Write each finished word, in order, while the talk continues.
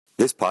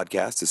This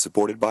podcast is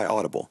supported by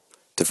Audible.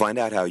 To find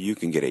out how you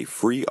can get a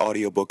free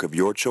audiobook of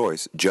your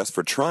choice just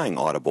for trying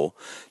Audible,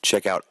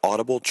 check out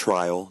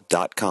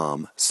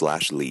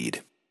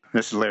audibletrial.com/lead.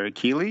 This is Larry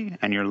Keeley,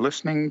 and you're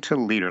listening to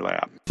Leader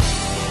Lab.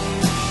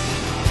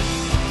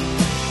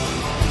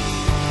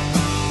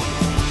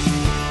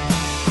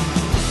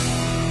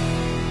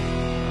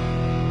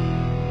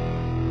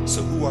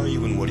 So who are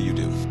you and what do you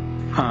do?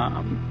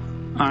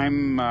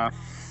 I'm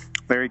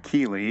Larry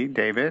Keeley,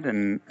 David,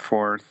 and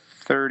for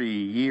 30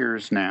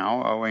 years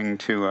now, owing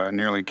to a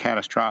nearly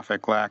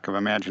catastrophic lack of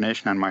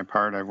imagination on my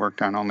part, I've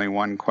worked on only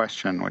one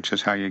question, which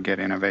is how you get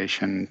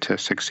innovation to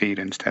succeed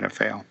instead of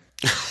fail.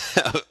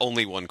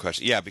 Only one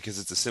question. Yeah, because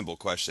it's a simple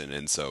question,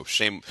 and so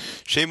shame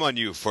on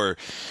you for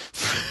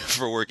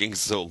working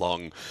so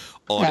long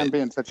on it. I'm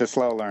being such a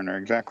slow learner.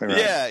 Exactly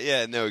right.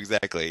 Yeah, no,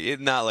 exactly.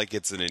 It's not like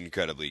it's an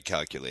incredibly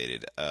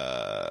calculated,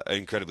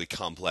 incredibly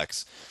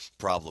complex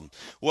problem.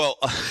 Well,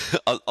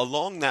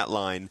 along that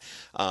line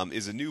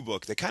is a new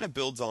book that kind of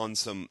builds on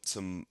some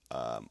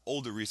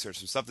older research,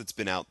 some stuff that's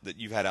been out that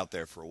you've had out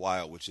there for a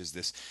while, which is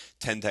this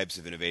 10 types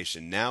of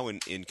innovation. Now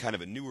in kind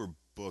of a newer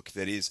book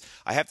that is,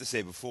 I have to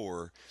say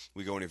before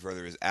we go any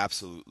further, is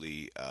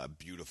absolutely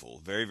beautiful,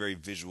 very, very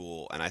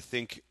visual, and I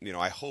think,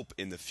 I hope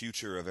in the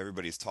future of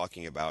everybody's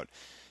talking about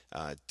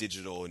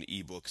digital and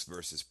ebooks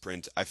versus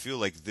print, I feel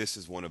like this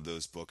is one of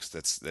those books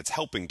that's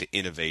helping to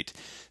innovate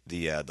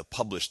the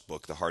published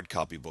book, the hard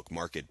copy book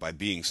market by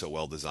being so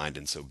well designed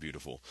and so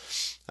beautiful.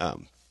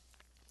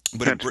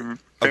 That's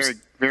very,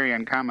 very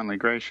uncommonly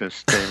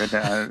gracious, David.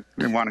 I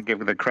want to give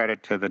the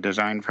credit to the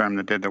design firm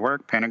that did the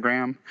work,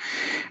 Pentagram,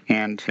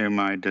 and to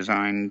my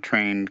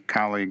design-trained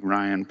colleague,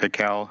 Ryan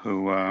Pickell,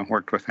 who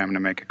worked with them to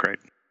make it great.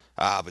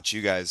 But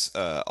you guys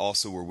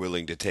also were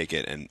willing to take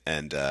it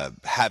and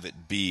have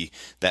it be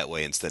that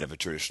way instead of a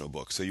traditional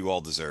book. So you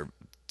all deserve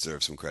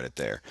some credit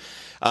there.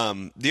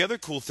 The other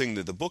cool thing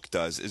that the book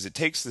does is it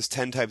takes this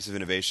 10 types of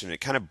innovation and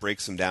it kind of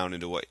breaks them down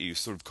into what you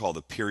sort of call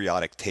the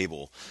periodic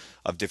table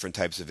of different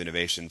types of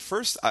innovation.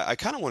 First, I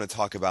kind of want to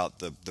talk about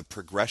the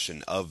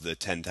progression of the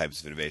 10 types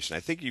of innovation.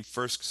 I think you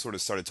first sort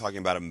of started talking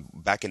about them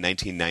back in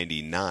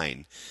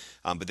 1999,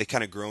 but they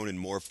kind of grown and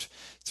morphed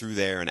through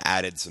there and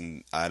added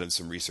some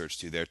research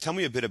to there. Tell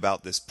me a bit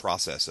about this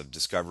process of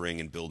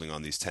discovering and building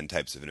on these 10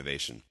 types of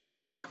innovation.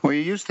 Well,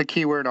 you used the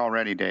key word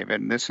already,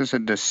 David. This is a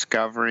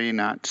discovery,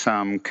 not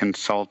some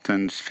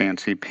consultant's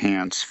fancy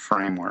pants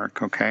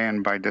framework, okay?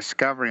 And by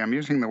discovery, I'm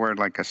using the word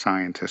like a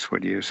scientist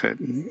would use it.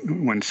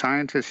 When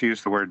scientists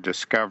use the word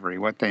discovery,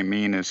 what they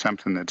mean is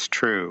something that's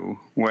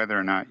true, whether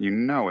or not you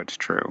know it's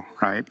true,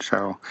 right?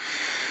 So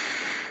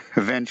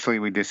eventually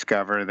we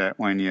discover that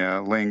when you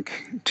link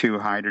two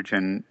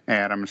hydrogen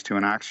atoms to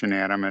an oxygen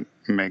atom, it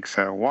makes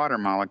a water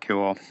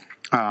molecule.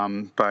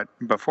 But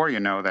before you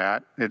know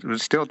that, it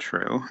was still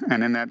true.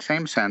 And in that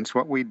same sense,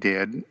 what we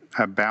did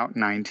about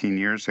 19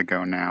 years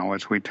ago now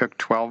is we took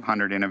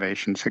 1,200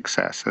 innovation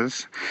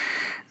successes,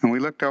 and we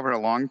looked over a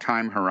long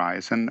time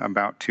horizon,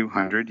 about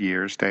 200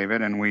 years,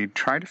 David, and we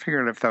tried to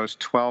figure out if those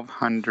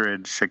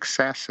 1,200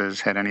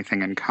 successes had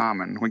anything in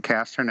common. We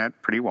cast our net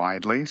pretty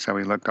widely, so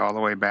we looked all the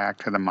way back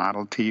to the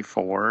Model T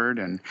Ford,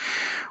 and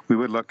we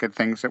would look at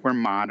things that were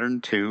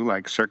modern too,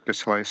 like Cirque du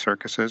Soleil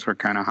circuses were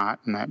kind of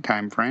hot in that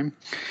time frame.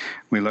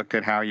 We looked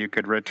at how you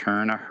could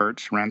return a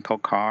Hertz rental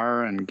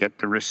car and get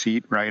the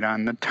receipt right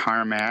on the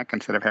tarmac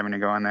instead of having to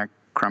go in that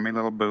crummy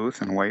little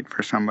booth and wait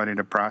for somebody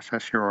to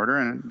process your order,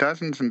 and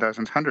dozens,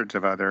 hundreds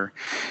of other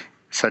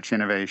such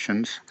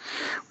innovations.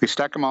 We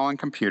stuck them all in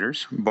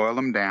computers, boiled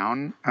them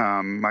down,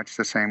 much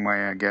the same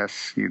way I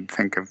guess you'd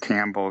think of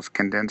Campbell's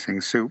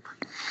condensing soup,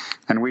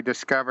 and we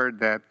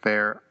discovered that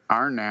there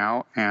are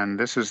now, and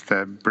this is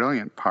the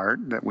brilliant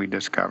part that we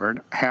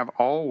discovered, have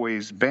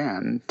always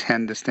been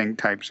 10 distinct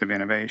types of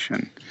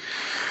innovation.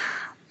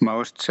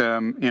 Most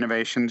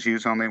innovations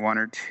use only one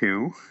or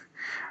two,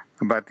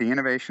 but the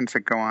innovations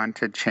that go on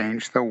to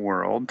change the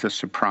world, to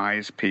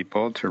surprise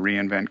people, to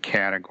reinvent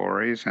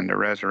categories, and to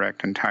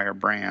resurrect entire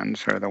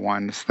brands are the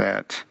ones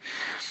that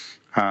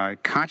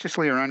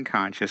consciously or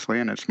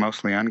unconsciously, and it's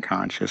mostly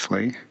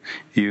unconsciously,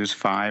 use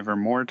 5 or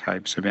more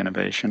types of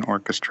innovation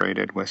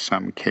orchestrated with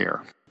some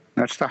care.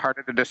 That's the heart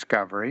of the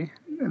discovery.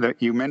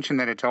 You mentioned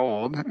that it's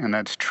old, and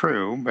that's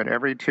true, but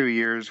every 2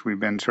 years we've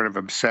been sort of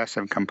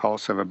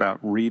obsessive-compulsive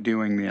about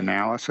redoing the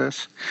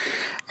analysis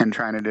and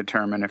trying to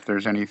determine if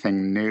there's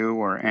anything new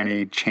or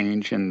any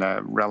change in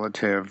the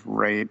relative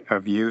rate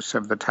of use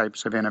of the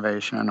types of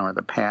innovation or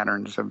the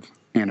patterns of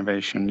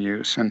innovation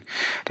use. And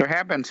there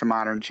have been some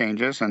modern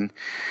changes, and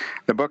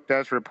the book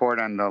does report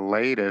on the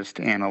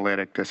latest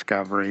analytic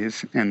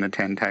discoveries in the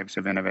 10 types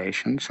of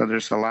innovation. So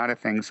there's a lot of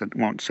things that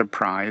won't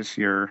surprise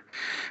your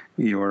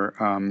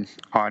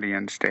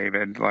audience,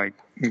 David, like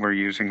we're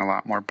using a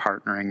lot more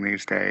partnering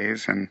these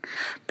days, and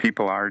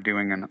people are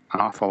doing an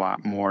awful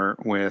lot more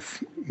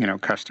with,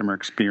 customer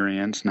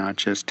experience, not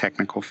just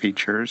technical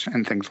features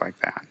and things like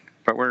that.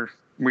 But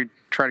we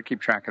try to keep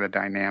track of the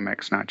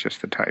dynamics, not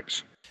just the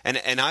types.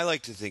 And I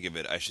like to think of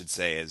it, I should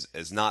say,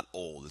 as not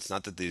old. It's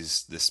not that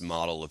this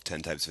model of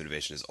 10 types of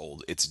innovation is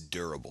old. It's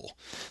durable.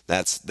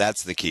 That's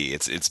the key.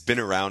 It's been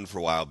around for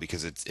a while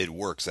because it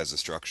works as a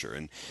structure.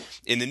 And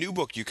in the new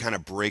book, you kind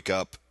of break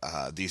up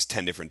these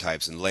 10 different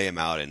types and lay them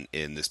out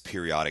in this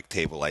periodic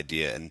table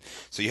idea. And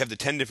so you have the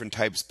 10 different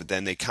types, but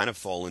then they kind of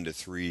fall into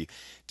three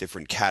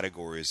different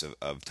categories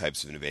of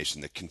types of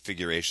innovation: the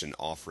configuration,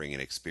 offering,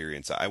 and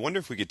experience. I wonder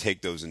if we could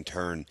take those in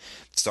turn,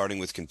 starting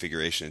with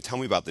configuration, and tell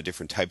me about the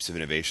different types of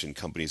innovation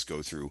companies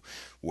go through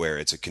where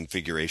it's a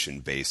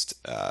configuration-based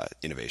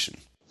innovation.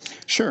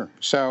 Sure.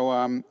 So,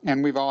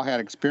 and we've all had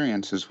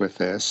experiences with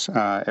this.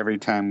 Every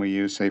time we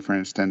use, say, for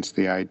instance,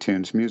 the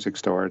iTunes Music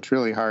Store, it's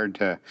really hard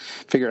to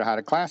figure out how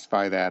to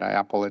classify that.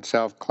 Apple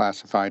itself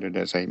classified it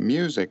as a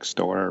music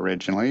store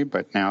originally,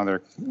 but now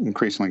they're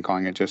increasingly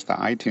calling it just the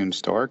iTunes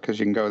Store because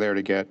you can go there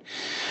to get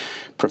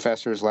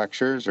professors'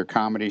 lectures or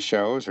comedy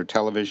shows or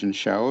television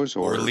shows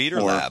or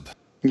Leader Lab.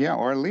 Yeah,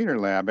 or Leader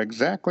Lab.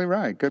 Exactly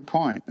right. Good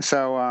point.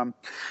 So,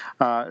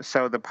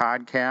 so the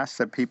podcasts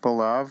that people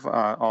love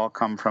all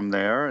come from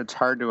there. It's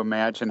hard to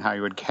imagine how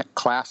you would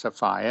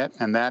classify it,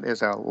 and that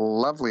is a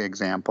lovely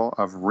example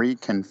of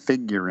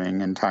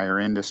reconfiguring entire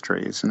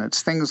industries. And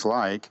it's things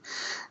like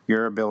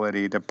your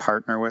ability to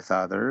partner with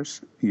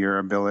others, your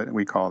ability,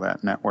 we call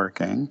that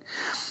networking,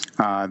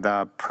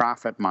 the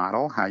profit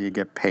model, how you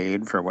get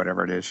paid for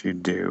whatever it is you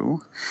do.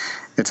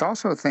 It's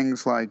also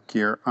things like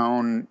your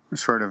own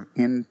sort of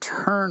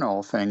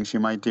internal things you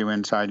might do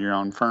inside your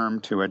own firm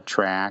to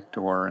attract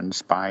or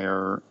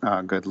inspire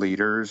good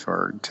leaders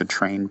or to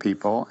train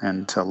people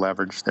and to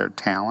leverage their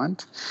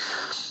talent.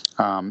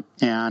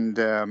 And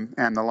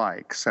the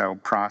like. So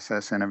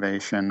process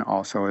innovation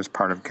also is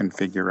part of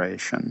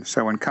configuration.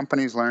 So when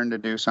companies learn to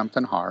do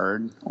something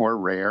hard or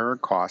rare or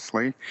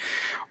costly,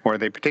 or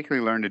they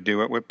particularly learn to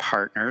do it with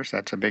partners,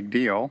 that's a big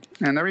deal.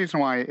 And the reason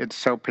why it's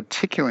so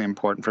particularly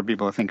important for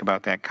people to think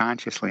about that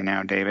consciously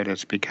now, David,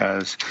 is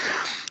because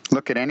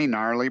look at any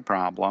gnarly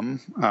problem,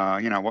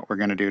 what we're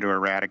going to do to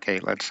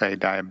eradicate, let's say,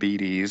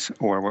 diabetes,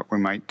 or what we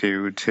might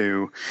do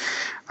to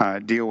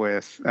deal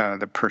with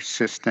the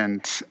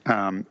persistent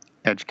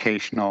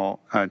educational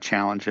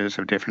challenges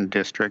of different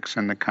districts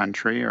in the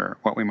country, or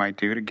what we might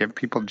do to give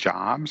people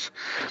jobs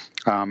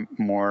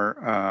more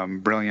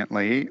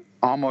brilliantly,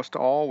 almost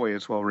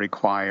always will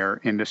require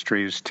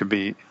industries to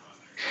be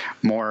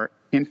more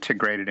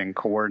integrated and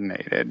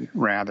coordinated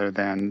rather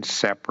than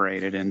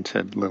separated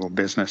into little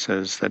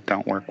businesses that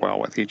don't work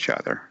well with each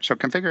other. So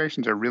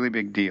configurations are a really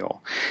big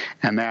deal.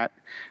 And that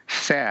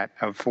set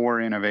of 4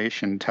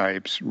 innovation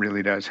types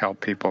really does help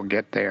people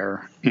get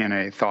there in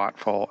a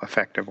thoughtful,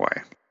 effective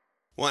way.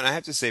 Well, and I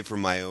have to say,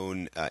 from my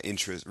own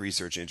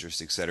research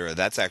interest, et cetera,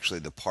 that's actually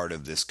the part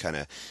of this kind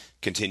of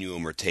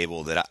continuum or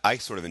table that I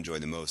sort of enjoy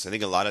the most. I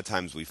think a lot of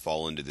times we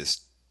fall into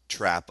this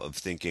trap of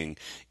thinking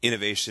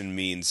innovation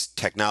means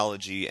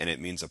technology and it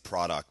means a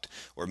product,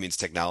 or it means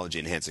technology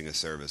enhancing a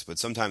service. But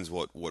sometimes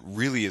what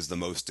really is the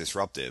most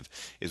disruptive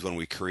is when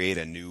we create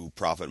a new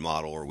profit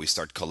model, or we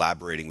start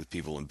collaborating with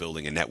people and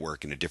building a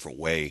network in a different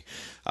way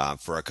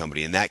for a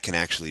company. And that can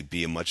actually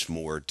be a much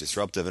more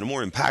disruptive and a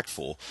more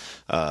impactful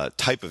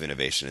type of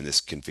innovation in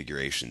this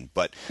configuration.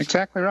 But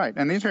exactly right.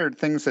 And these are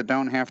things that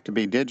don't have to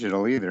be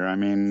digital either. I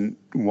mean,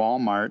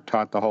 Walmart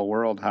taught the whole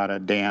world how to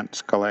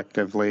dance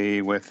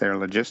collectively with their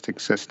logistics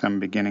system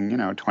beginning,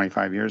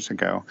 25 years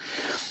ago.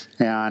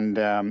 And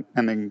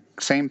the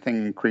same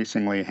thing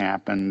increasingly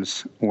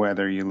happens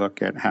whether you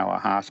look at how a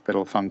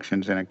hospital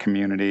functions in a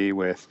community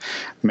with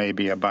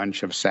maybe a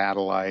bunch of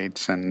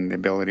satellites and the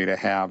ability to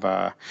have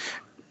a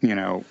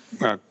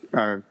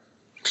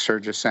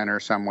surgery center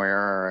somewhere,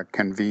 or a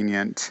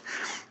convenient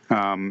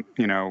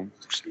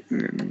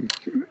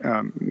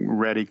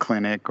ready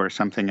clinic or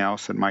something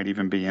else that might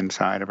even be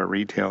inside of a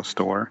retail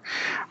store.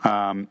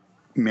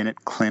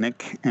 Minute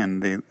Clinic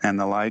and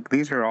the like.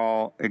 These are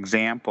all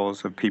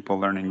examples of people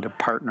learning to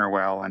partner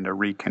well and to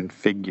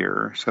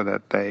reconfigure so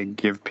that they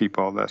give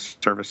people the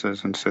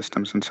services and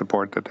systems and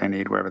support that they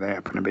need wherever they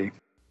happen to be.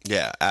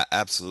 Yeah,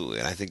 absolutely.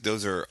 And I think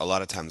those are a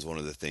lot of times one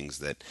of the things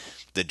that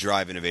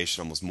drive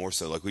innovation almost more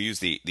so. Like we use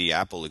the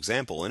Apple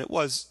example, and it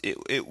was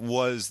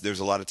there's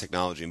a lot of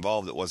technology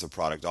involved. It was a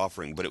product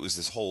offering, but it was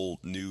this whole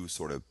new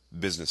sort of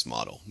business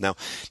model. Now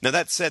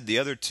that said, the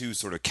other two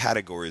sort of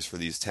categories for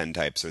these 10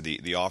 types are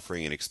the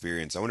offering and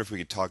experience. I wonder if we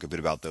could talk a bit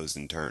about those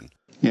in turn.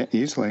 Yeah,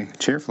 easily,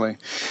 cheerfully.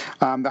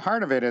 The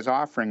heart of it is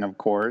offering, of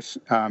course.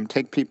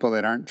 Take people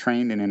that aren't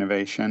trained in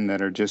innovation,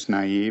 that are just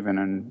naive,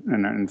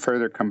 and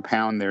further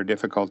compound their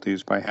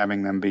difficulties by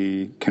having them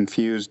be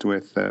confused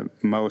with the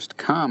most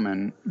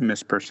common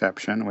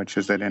misperception, which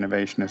is that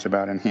innovation is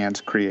about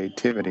enhanced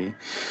creativity.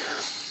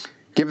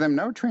 Give them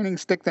no training,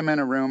 stick them in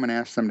a room, and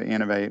ask them to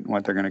innovate.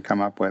 What they're going to come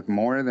up with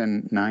more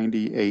than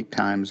 98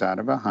 times out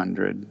of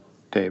 100,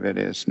 David,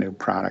 is new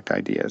product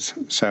ideas.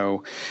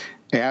 So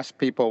ask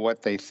people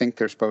what they think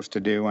they're supposed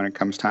to do when it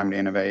comes time to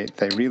innovate.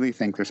 They really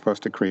think they're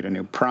supposed to create a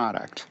new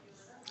product.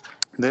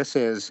 This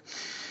has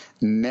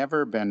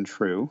never been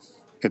true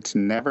it's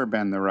never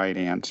been the right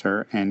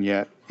answer, and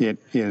yet it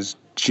is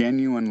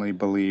genuinely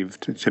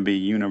believed to be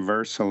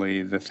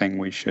universally the thing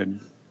we should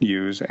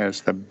use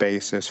as the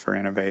basis for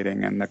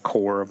innovating and the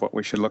core of what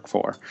we should look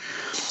for.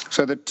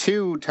 So the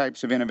two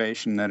types of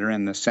innovation that are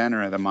in the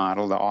center of the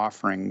model, the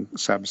offering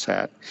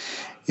subset,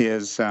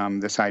 is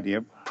this idea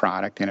of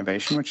product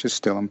innovation, which is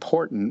still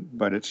important,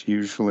 but it's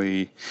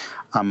usually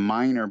a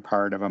minor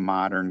part of a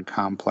modern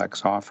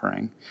complex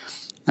offering,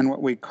 and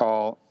what we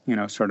call,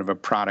 sort of a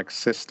product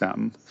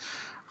system.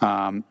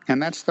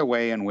 And that's the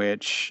way in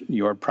which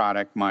your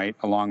product might,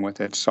 along with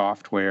its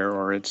software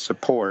or its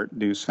support,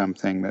 do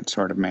something that's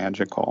sort of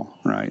magical,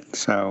 right?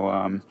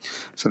 So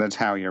that's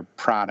how your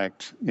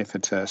product, if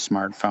it's a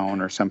smartphone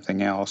or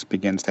something else,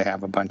 begins to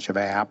have a bunch of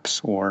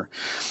apps, or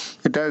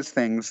it does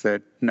things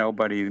that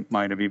nobody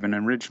might have even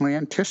originally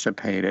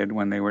anticipated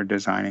when they were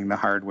designing the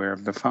hardware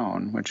of the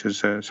phone, which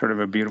is a sort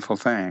of a beautiful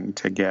thing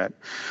to get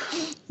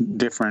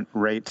different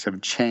rates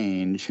of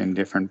change in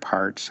different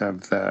parts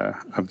of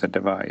the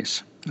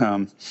device.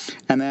 And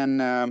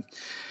then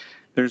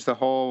there's the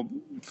whole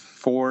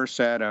four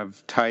set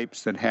of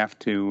types that have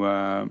to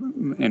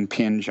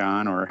impinge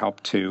on or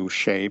help to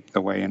shape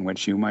the way in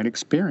which you might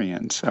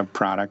experience a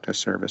product, a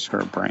service, or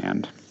a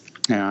brand.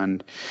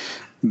 And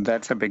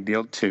that's a big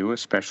deal, too,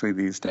 especially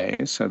these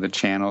days. So the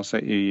channels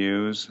that you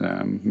use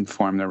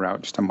inform the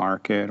routes to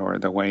market, or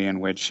the way in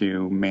which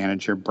you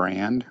manage your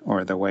brand,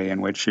 or the way in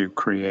which you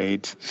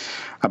create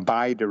a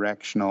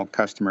bi-directional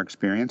customer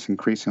experience.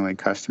 Increasingly,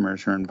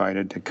 customers are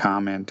invited to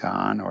comment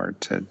on or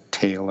to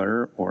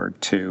tailor or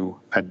to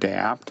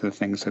adapt the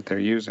things that they're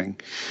using.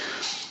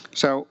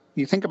 So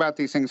you think about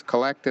these things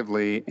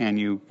collectively, and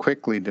you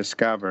quickly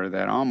discover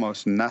that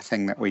almost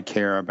nothing that we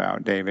care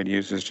about, David,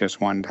 uses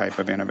just one type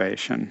of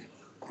innovation.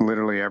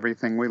 Literally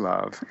everything we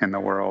love in the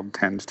world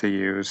tends to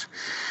use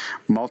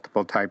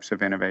multiple types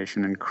of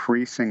innovation,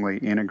 increasingly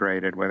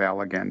integrated with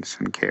elegance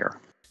and care.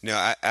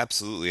 No,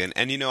 absolutely.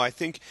 And I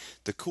think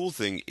the cool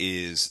thing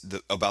is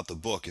about the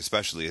book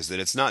especially is that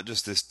it's not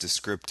just this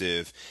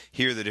descriptive,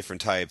 here are the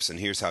different types and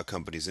here's how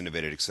companies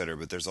innovated, et cetera,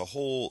 but there's a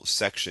whole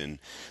section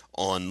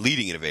on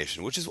leading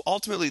innovation, which is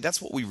ultimately,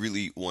 that's what we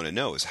really want to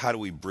know, is how do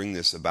we bring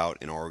this about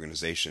in our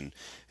organization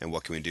and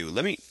what can we do?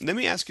 Let me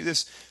ask you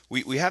this.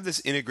 We have this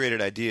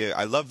integrated idea.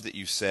 I love that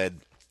you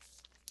said,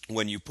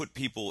 when you put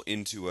people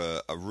into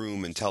a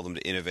room and tell them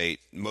to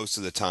innovate, most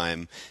of the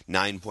time,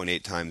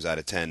 9.8 times out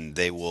of 10,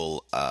 they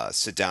will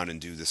sit down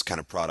and do this kind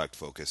of product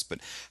focus. But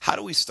how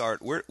do we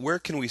start? Where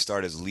can we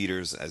start as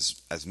leaders,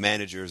 as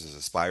managers, as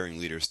aspiring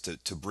leaders,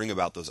 to bring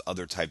about those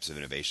other types of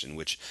innovation,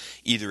 which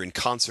either in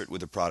concert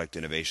with the product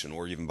innovation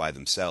or even by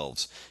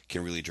themselves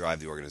can really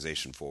drive the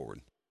organization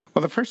forward?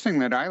 Well, the first thing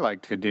that I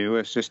like to do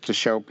is just to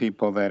show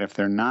people that if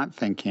they're not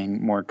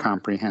thinking more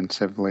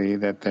comprehensively,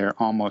 that they're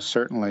almost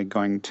certainly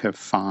going to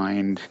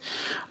find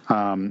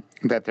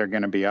that they're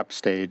going to be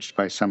upstaged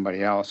by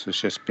somebody else who's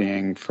just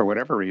being, for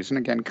whatever reason,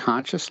 again,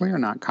 consciously or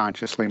not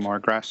consciously, more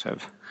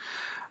aggressive.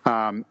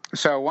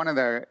 So one of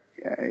the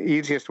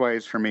easiest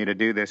ways for me to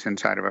do this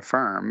inside of a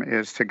firm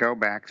is to go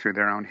back through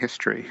their own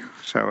history.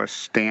 So a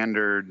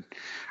standard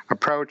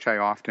approach I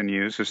often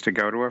use is to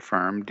go to a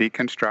firm,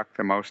 deconstruct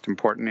the most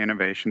important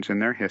innovations in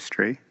their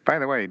history. By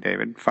the way,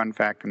 David, fun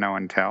fact to know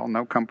and tell,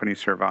 no company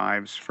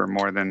survives for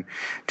more than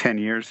 10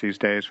 years these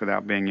days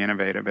without being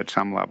innovative at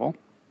some level.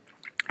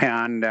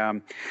 And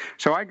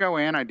so I go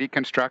in, I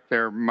deconstruct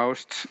their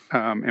most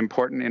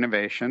important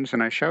innovations,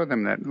 and I show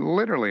them that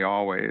literally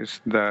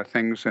always the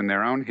things in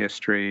their own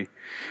history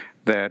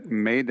that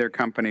made their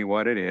company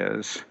what it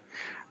is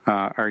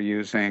are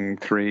using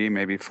 3,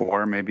 maybe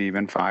 4, maybe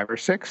even 5 or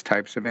 6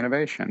 types of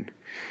innovation.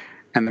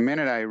 And the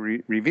minute I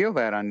reveal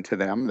that unto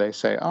them, they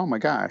say, "Oh my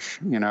gosh,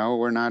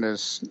 we're not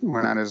as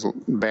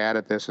bad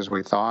at this as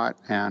we thought,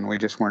 and we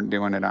just weren't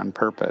doing it on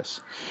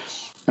purpose."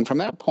 And from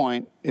that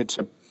point, it's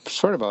a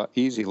sort of an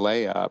easy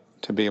layup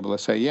to be able to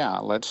say, yeah,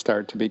 let's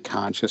start to be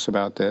conscious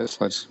about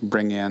this. Let's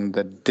bring in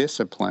the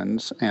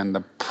disciplines and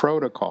the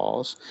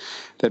protocols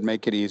that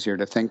make it easier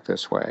to think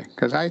this way.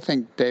 Because I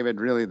think, David,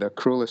 really the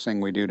cruelest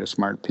thing we do to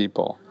smart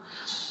people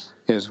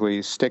is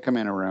we stick them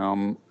in a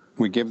room,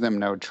 we give them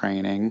no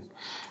training,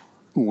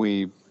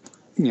 we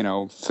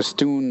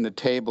festoon the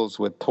tables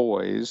with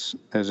toys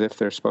as if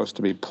they're supposed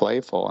to be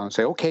playful and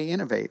say, okay,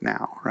 innovate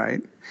now,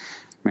 right?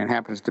 I mean, it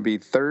happens to be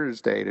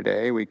Thursday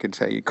today. We could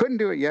say, you couldn't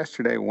do it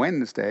yesterday,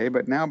 Wednesday,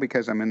 but now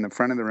because I'm in the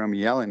front of the room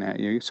yelling at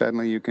you,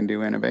 suddenly you can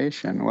do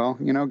innovation. Well,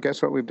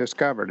 guess what we've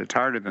discovered? It's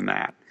harder than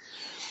that.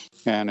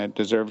 And it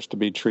deserves to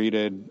be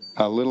treated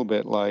a little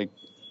bit like,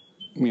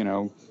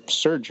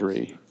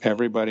 surgery.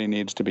 Everybody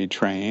needs to be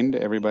trained.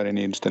 Everybody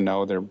needs to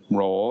know their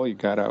role. You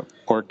got to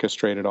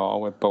orchestrate it all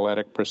with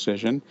balletic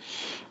precision.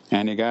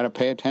 And you got to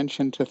pay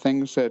attention to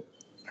things that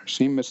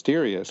seem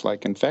mysterious,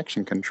 like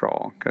infection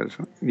control, because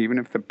even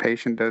if the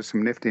patient does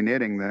some nifty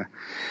knitting,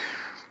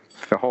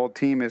 if the whole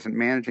team isn't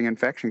managing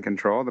infection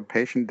control, the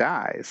patient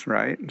dies,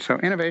 right? So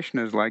innovation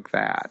is like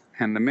that.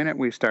 And the minute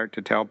we start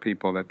to tell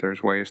people that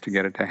there's ways to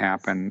get it to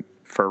happen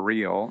for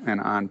real and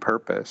on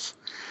purpose,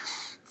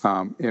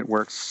 it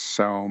works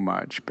so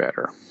much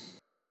better.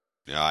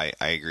 Yeah,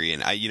 I agree.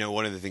 And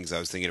one of the things I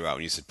was thinking about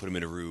when you said put them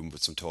in a room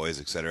with some toys,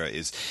 et cetera,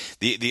 is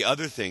the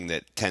other thing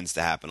that tends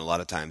to happen a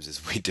lot of times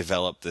is we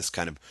develop this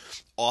kind of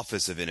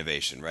office of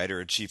innovation, right? Or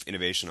a chief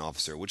innovation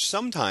officer, which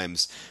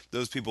sometimes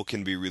those people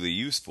can be really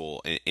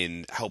useful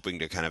in helping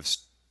to kind of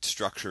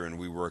structure and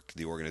rework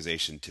the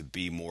organization to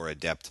be more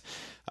adept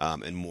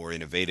and more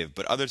innovative.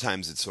 But other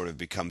times it sort of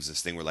becomes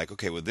this thing where like,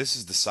 okay, well, this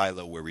is the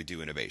silo where we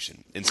do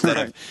innovation. Instead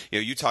Right. of,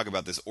 you talk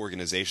about this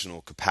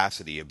organizational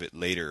capacity a bit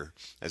later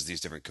as these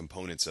different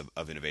components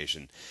of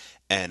innovation.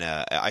 And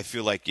I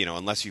feel like,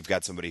 unless you've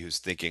got somebody who's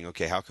thinking,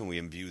 okay, how can we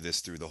imbue this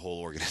through the whole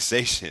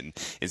organization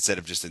instead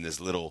of just in this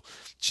little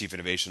chief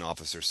innovation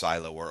officer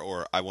silo?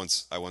 Or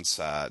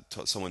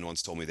someone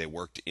once told me they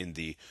worked in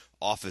the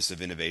Office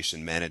of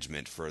Innovation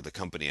Management for the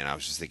company, and I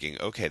was just thinking,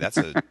 okay, that's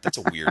a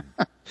weird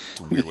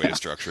way to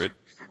structure it.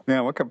 Yeah,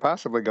 what could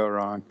possibly go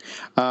wrong?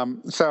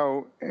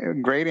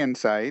 Great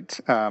insight.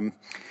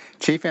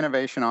 Chief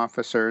innovation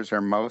officers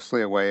are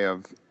mostly a way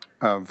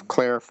of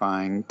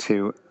clarifying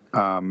to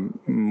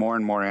more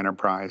and more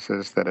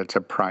enterprises that it's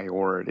a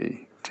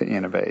priority to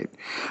innovate.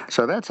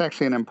 So that's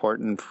actually an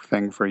important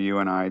thing for you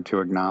and I to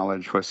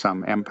acknowledge with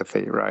some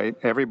empathy, right?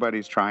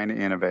 Everybody's trying to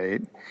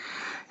innovate.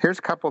 Here's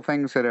a couple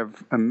things that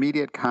have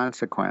immediate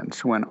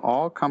consequence. When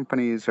all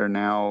companies are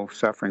now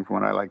suffering from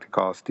what I like to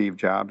call Steve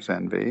Jobs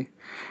envy,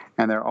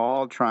 and they're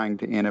all trying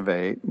to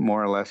innovate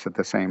more or less at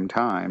the same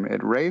time,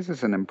 it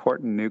raises an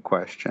important new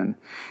question.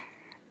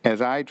 As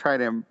I try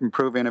to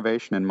improve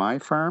innovation in my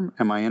firm,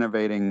 am I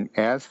innovating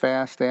as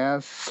fast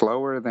as,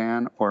 slower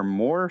than, or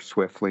more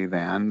swiftly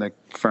than the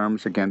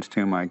firms against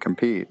whom I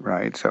compete,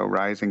 right? So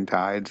rising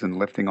tides and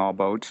lifting all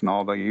boats and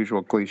all the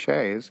usual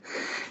cliches.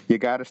 You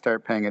got to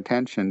start paying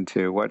attention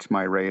to what's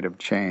my rate of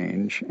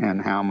change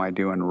and how am I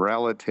doing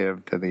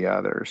relative to the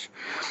others.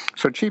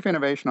 So chief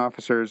innovation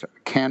officers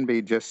can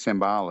be just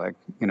symbolic.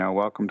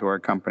 Welcome to our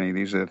company.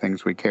 These are the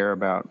things we care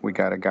about. We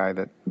got a guy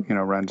that,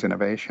 runs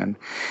innovation.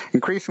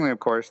 Increasingly, of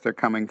course, they're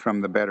coming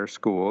from the better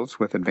schools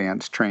with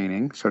advanced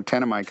training. So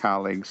 10 of my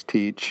colleagues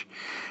teach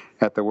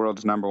at the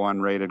world's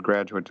 #1 rated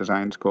graduate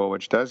design school,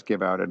 which does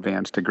give out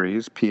advanced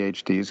degrees,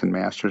 PhDs, and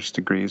master's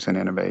degrees in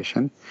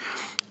innovation.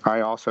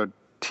 I also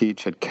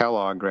teach at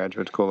Kellogg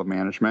Graduate School of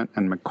Management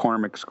and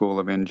McCormick School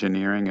of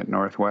Engineering at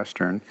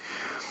Northwestern.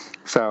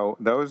 So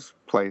those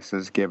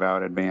places give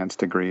out advanced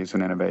degrees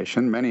in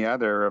innovation. Many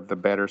other of the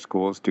better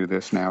schools do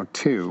this now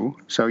too.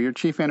 So your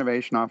chief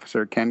innovation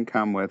officer can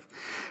come with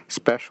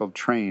special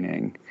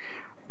training.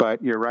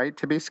 But you're right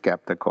to be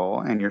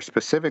skeptical, and you're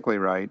specifically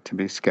right to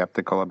be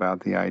skeptical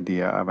about the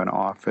idea of an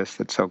office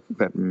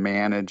that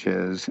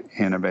manages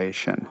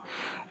innovation.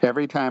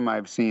 Every time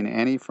I've seen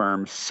any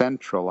firm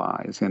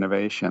centralize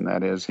innovation,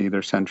 that is,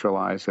 either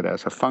centralize it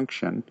as a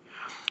function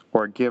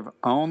or give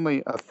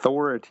only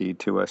authority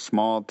to a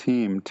small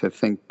team to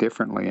think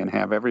differently and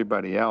have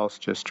everybody else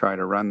just try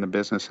to run the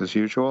business as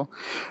usual,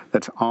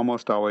 that's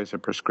almost always a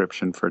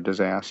prescription for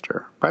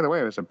disaster. By the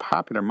way, it was a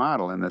popular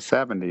model in the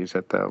 70s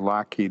at the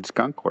Lockheed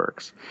Skunk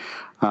Works.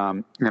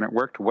 And it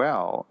worked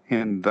well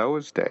in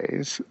those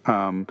days,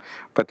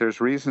 but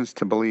there's reasons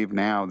to believe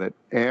now that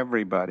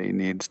everybody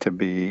needs to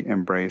be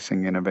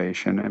embracing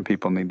innovation and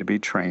people need to be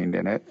trained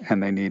in it,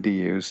 and they need to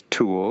use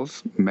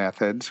tools,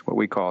 methods, what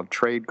we call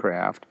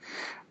tradecraft,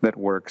 that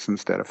works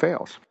instead of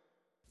fails.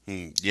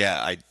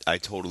 Yeah, I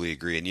totally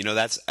agree, and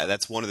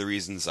that's one of the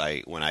reasons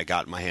when I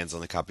got my hands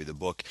on the copy of the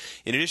book,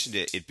 in addition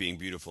to it being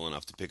beautiful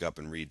enough to pick up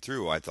and read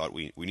through, I thought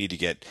we need to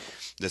get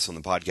this on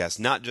the podcast,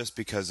 not just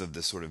because of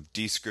the sort of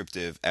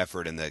descriptive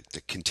effort and the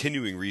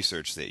continuing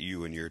research that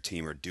you and your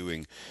team are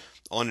doing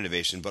on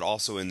innovation, but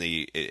also in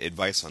the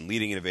advice on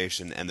leading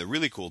innovation. And the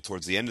really cool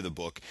towards the end of the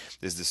book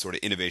is this sort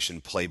of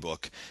innovation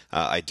playbook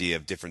idea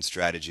of different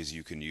strategies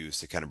you can use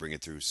to kind of bring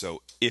it through.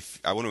 So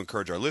if I want to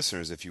encourage our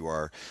listeners, if you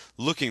are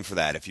looking for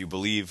that, if you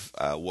believe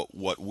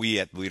what we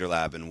at Leader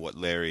Lab and what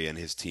Larry and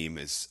his team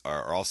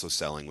are also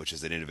selling, which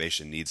is that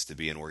innovation needs to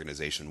be an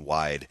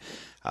organization-wide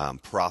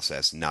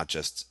process, not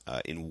just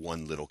in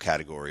one little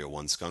category or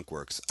one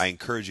skunkworks, I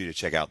encourage you to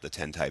check out the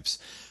 10 types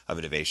of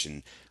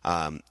innovation.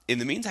 In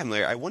the meantime,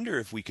 Larry, I wonder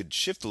if we could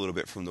shift a little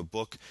bit from the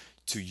book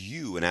to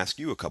you and ask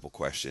you a couple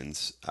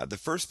questions. The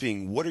first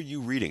being, what are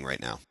you reading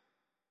right now?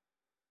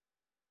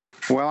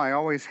 Well, I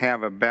always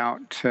have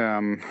about 8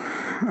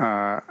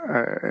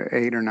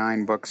 or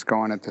 9 books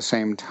going at the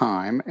same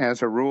time.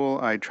 As a rule,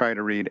 I try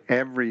to read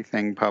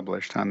everything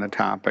published on the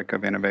topic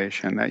of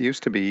innovation. That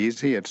used to be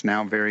easy. It's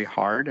now very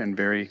hard and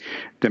very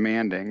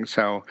demanding.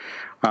 So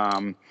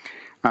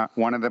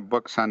one of the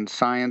books on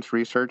science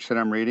research that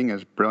I'm reading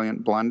is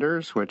Brilliant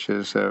Blunders, which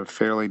is a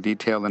fairly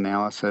detailed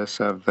analysis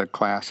of the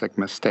classic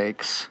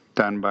mistakes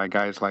done by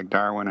guys like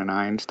Darwin and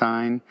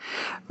Einstein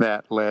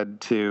that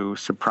led to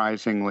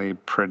surprisingly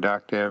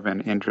productive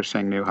and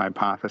interesting new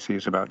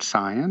hypotheses about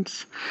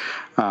science.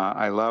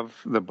 I love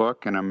the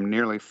book, and I'm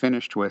nearly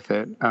finished with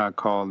it,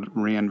 called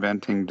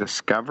Reinventing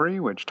Discovery,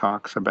 which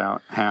talks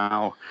about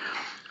how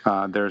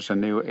there's a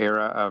new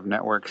era of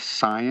network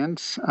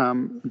science,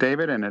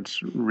 David, and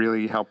it's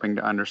really helping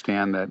to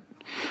understand that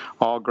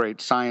all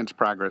great science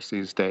progress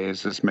these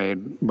days is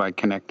made by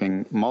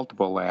connecting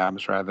multiple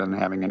labs rather than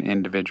having an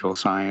individual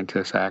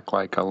scientist act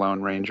like a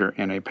lone ranger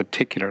in a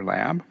particular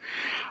lab.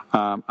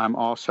 I'm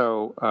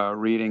also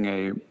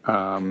reading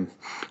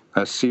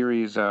a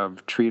series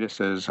of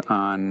treatises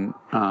on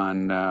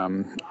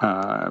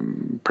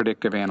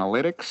predictive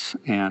analytics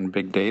and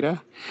big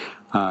data,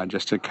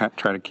 just to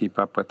try to keep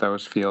up with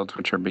those fields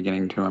which are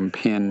beginning to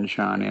impinge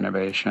on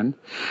innovation.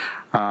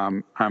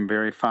 I'm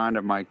very fond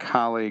of my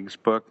colleague's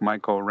book,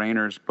 Michael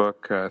Rayner's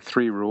book,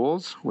 Three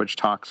Rules, which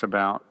talks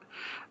about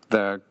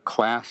the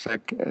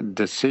classic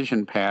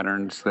decision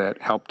patterns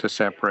that help to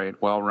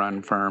separate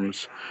well-run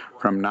firms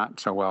from not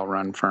so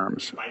well-run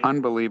firms.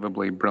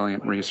 Unbelievably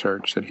brilliant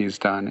research that he's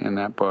done in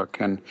that book,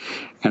 and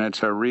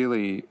it's a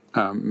really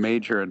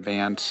major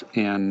advance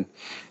in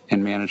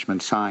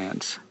management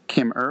science.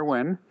 Kim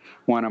Irwin,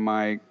 one of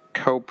my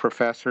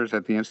co-professors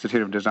at the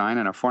Institute of Design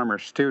and a former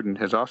student,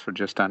 has also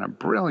just done a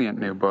brilliant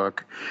new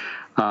book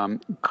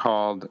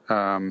called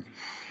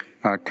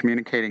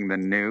Communicating the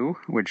New,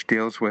 which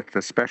deals with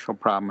the special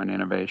problem in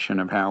innovation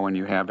of how when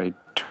you have a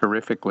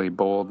terrifically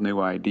bold new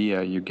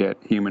idea, you get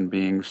human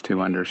beings to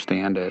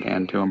understand it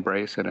and to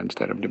embrace it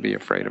instead of to be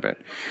afraid of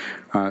it.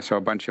 So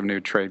a bunch of new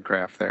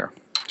tradecraft there.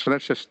 So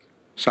that's just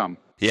some.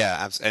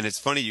 Yeah, and it's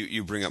funny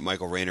you bring up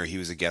Michael Rayner. He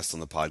was a guest on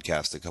the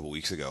podcast a couple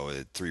weeks ago.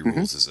 Three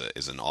Rules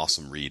is an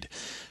awesome read.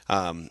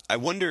 I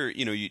wonder,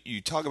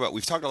 we've talked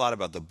a lot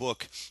about the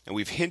book, and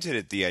we've hinted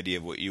at the idea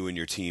of what you and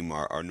your team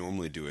are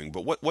normally doing.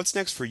 But what's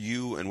next for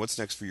you, and what's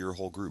next for your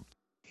whole group?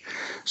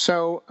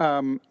 So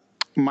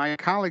my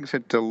colleagues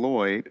at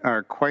Deloitte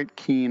are quite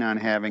keen on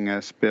having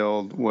us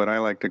build what I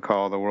like to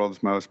call the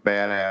world's most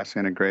badass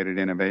integrated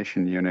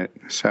innovation unit.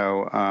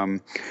 So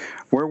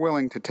we're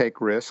willing to take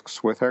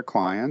risks with our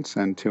clients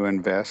and to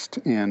invest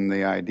in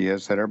the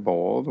ideas that are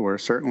bold. We're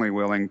certainly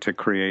willing to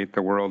create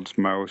the world's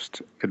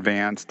most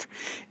advanced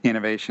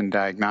innovation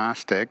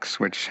diagnostics,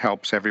 which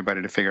helps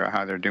everybody to figure out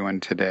how they're doing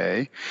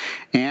today,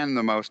 and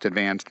the most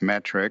advanced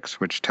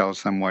metrics, which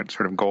tells them what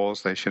sort of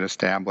goals they should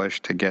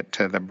establish to get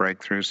to the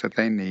breakthroughs that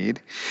they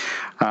need.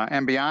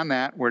 And beyond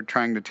that, we're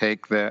trying to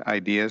take the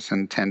ideas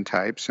in 10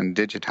 types and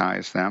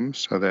digitize them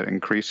so that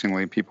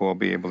increasingly people will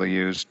be able to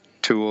use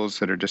tools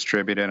that are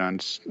distributed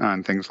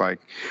on things like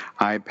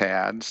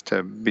iPads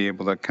to be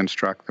able to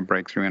construct the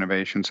breakthrough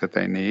innovations that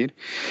they need.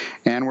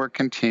 And we're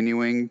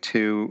continuing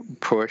to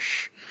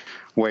push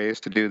ways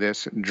to do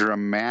this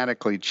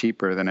dramatically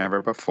cheaper than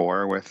ever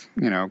before with,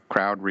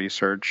 crowd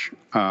research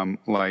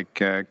like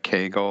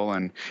Kaggle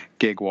and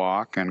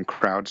GigWalk and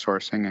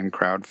crowdsourcing and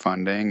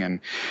crowdfunding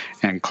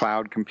and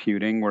cloud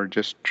computing. We're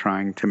just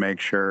trying to make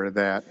sure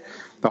that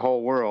the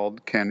whole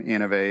world can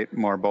innovate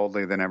more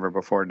boldly than ever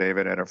before,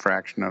 David, at a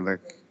fraction of the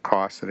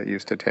cost that it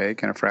used to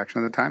take and a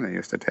fraction of the time it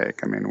used to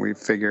take. I mean, we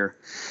figure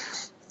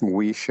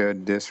we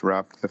should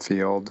disrupt the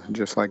field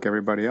just like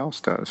everybody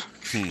else does.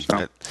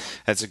 So.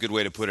 That's a good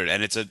way to put it.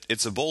 And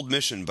it's a bold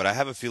mission, but I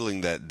have a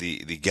feeling that the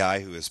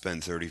guy who has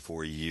spent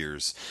 34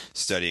 years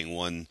studying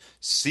one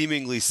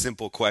seemingly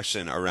simple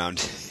question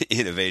around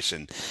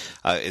innovation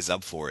is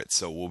up for it.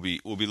 So we'll be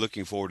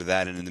looking forward to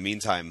that. And in the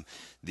meantime,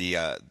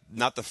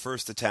 not the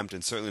first attempt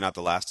and certainly not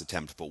the last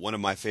attempt, but one of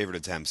my favorite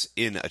attempts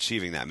in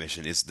achieving that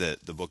mission is the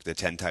book, The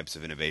 10 Types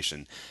of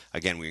Innovation.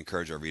 Again, we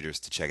encourage our readers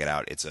to check it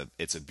out.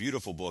 It's a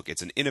beautiful book.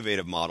 It's an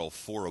innovative model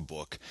for a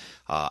book,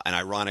 and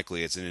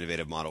ironically, it's an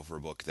innovative model for a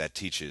book that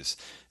teaches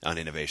an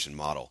innovation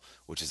model,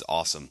 which is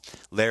awesome.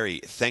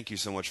 Larry, thank you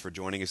so much for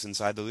joining us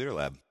inside the Leader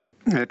Lab.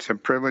 It's a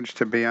privilege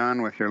to be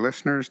on with your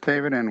listeners,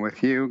 David, and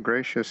with you,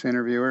 gracious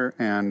interviewer,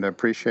 and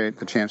appreciate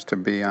the chance to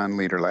be on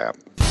Leader Lab.